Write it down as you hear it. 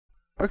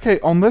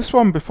Okay, on this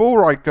one,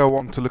 before I go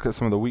on to look at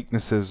some of the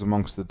weaknesses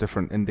amongst the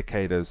different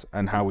indicators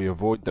and how we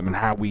avoid them and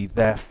how we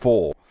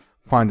therefore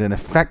find an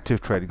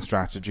effective trading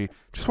strategy,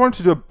 just wanted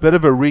to do a bit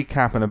of a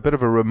recap and a bit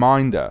of a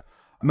reminder.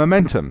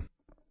 Momentum.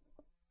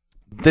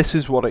 This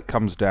is what it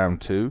comes down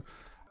to.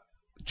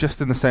 Just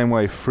in the same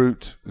way,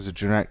 fruit is a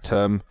generic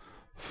term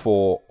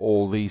for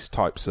all these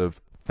types of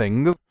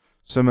things.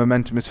 So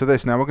momentum is for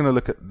this. Now we're going to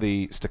look at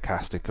the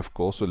stochastic, of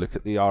course. We'll look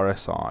at the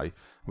RSI.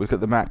 We'll look at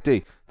the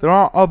MACD. There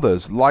are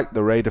others, like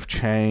the rate of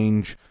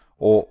change,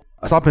 or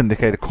a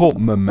sub-indicator called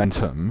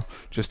momentum,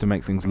 just to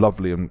make things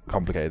lovely and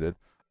complicated.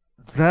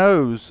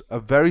 Those are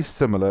very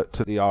similar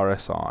to the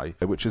RSI,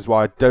 which is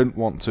why I don't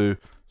want to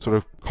sort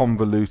of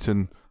convolute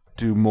and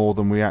do more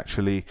than we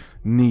actually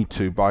need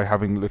to by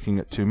looking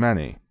at too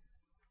many.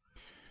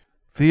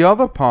 The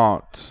other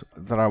part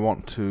that I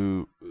want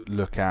to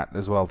look at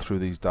as well through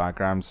these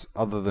diagrams,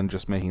 other than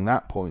just making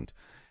that point,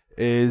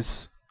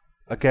 is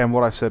again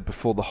what I've said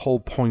before, the whole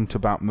point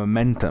about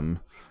momentum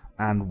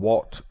and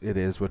what it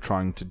is we're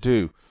trying to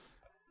do.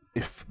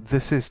 If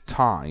this is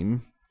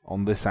time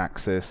on this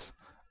axis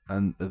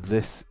and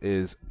this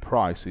is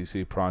price, so you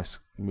see price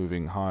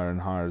moving higher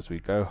and higher as we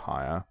go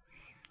higher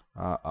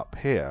up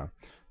here,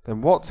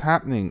 then what's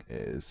happening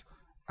is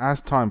as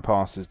time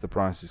passes the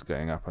price is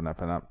going up and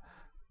up and up,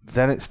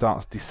 then it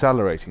starts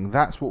decelerating.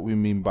 That's what we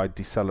mean by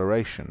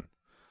deceleration.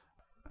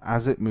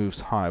 As it moves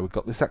higher, we've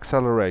got this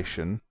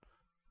acceleration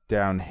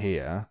down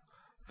here,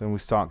 then we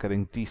start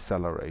getting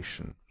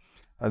deceleration.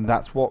 And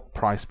that's what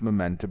price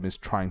momentum is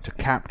trying to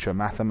capture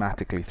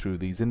mathematically through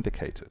these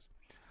indicators.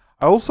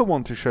 I also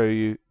want to show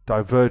you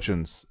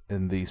divergence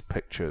in these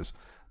pictures.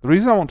 The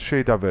reason I want to show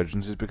you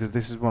divergence is because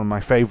this is one of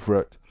my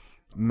favorite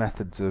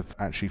methods of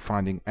actually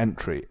finding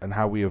entry and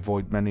how we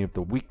avoid many of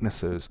the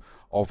weaknesses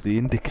of the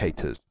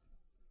indicators.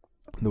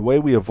 The way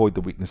we avoid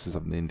the weaknesses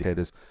of the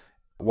indicators,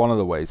 one of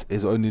the ways,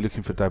 is only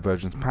looking for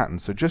divergence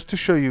patterns. So just to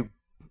show you,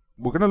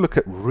 we're going to look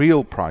at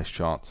real price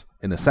charts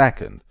in a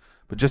second,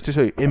 but just to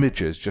show you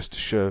images, just to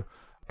show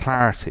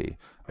clarity.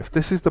 If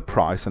this is the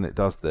price and it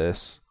does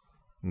this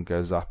and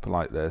goes up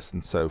like this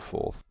and so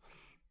forth,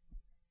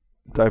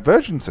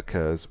 divergence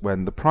occurs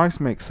when the price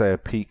makes, say, a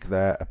peak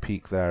there,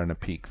 and a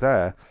peak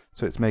there,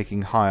 so it's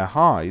making higher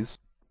highs,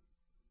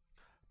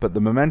 but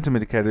the momentum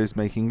indicator is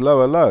making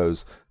lower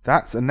lows.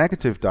 That's a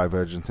negative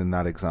divergence in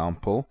that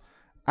example,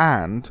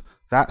 and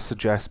that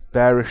suggests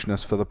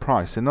bearishness for the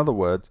price. In other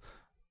words,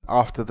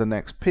 after the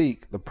next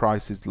peak, the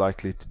price is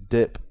likely to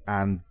dip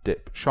and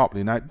dip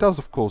sharply. Now, it does,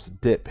 of course,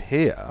 dip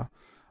here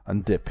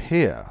and dip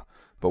here,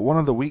 but one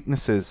of the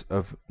weaknesses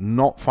of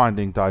not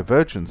finding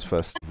divergence,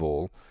 first of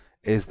all,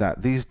 is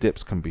that these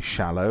dips can be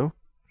shallow,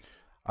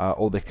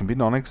 or they can be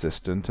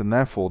non-existent, and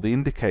therefore the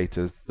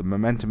indicators, the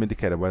momentum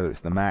indicator, whether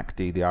it's the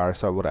MACD, the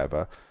RSI,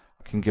 whatever,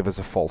 can give us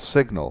a false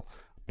signal.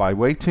 By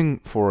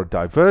waiting for a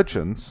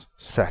divergence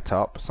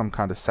setup, some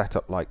kind of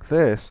setup like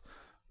this,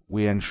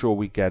 we ensure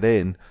we get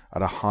in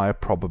at a higher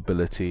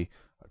probability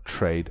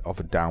trade of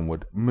a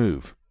downward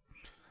move.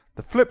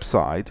 The flip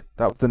side,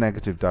 that was the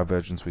negative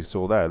divergence we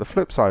saw there. The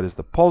flip side is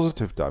the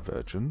positive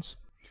divergence.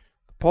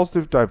 The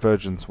positive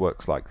divergence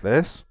works like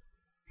this.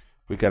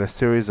 We get a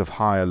series of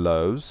higher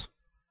lows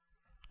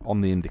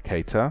on the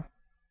indicator,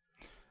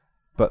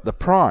 but the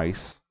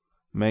price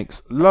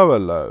makes lower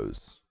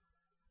lows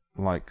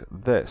like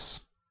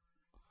this.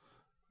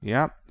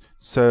 Yeah,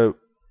 so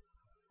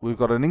we've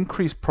got an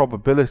increased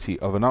probability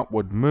of an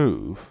upward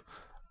move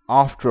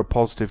after a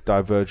positive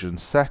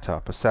divergence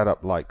setup, a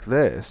setup like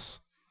this,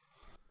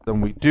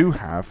 than we do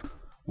have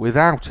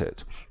without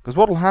it. Because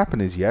what will happen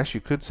is, yes, you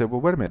could say,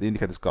 well, wait a minute, the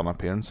indicator's gone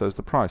up here and so has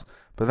the price,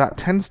 but that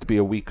tends to be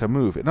a weaker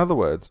move. In other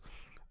words,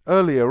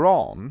 earlier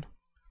on,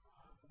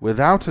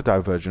 without a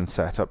divergence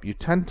setup, you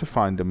tend to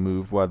find a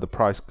move where the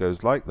price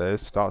goes like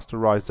this, starts to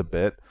rise a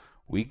bit,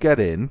 we get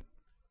in,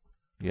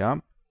 yeah,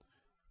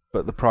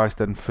 but the price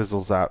then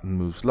fizzles out and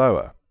moves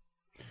lower.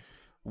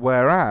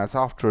 Whereas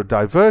after a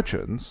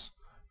divergence,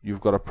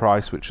 you've got a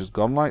price which has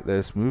gone like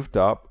this, moved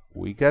up,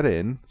 we get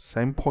in,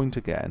 same point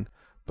again,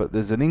 but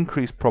there's an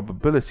increased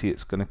probability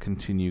it's going to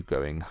continue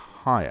going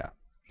higher.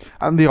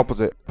 And the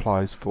opposite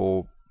applies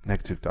for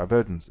negative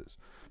divergences.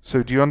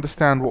 So do you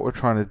understand what we're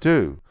trying to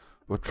do?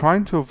 We're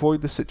trying to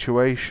avoid the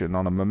situation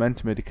on a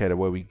momentum indicator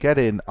where we get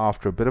in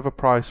after a bit of a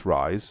price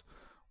rise,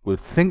 we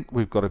think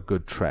we've got a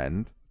good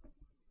trend,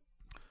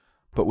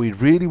 but we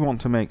really want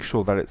to make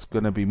sure that it's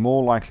going to be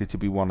more likely to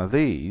be one of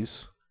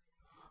these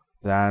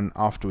than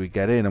after we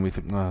get in and we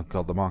think, oh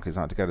god, the market's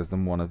out to get us,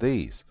 than one of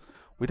these.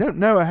 We don't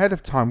know ahead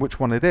of time which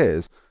one it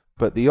is,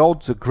 but the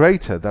odds are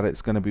greater that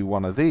it's going to be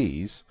one of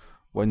these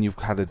when you've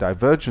had a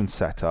divergence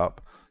set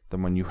up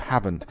than when you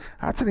haven't.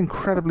 That's an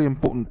incredibly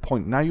important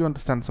point. Now you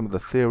understand some of the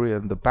theory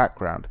and the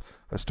background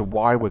as to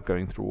why we're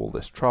going through all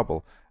this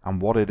trouble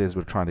and what it is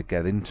we're trying to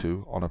get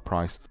into on a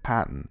price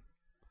pattern.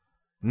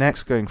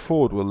 Next, going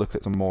forward, we'll look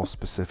at some more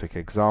specific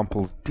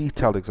examples,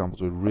 detailed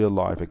examples with real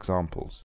live examples.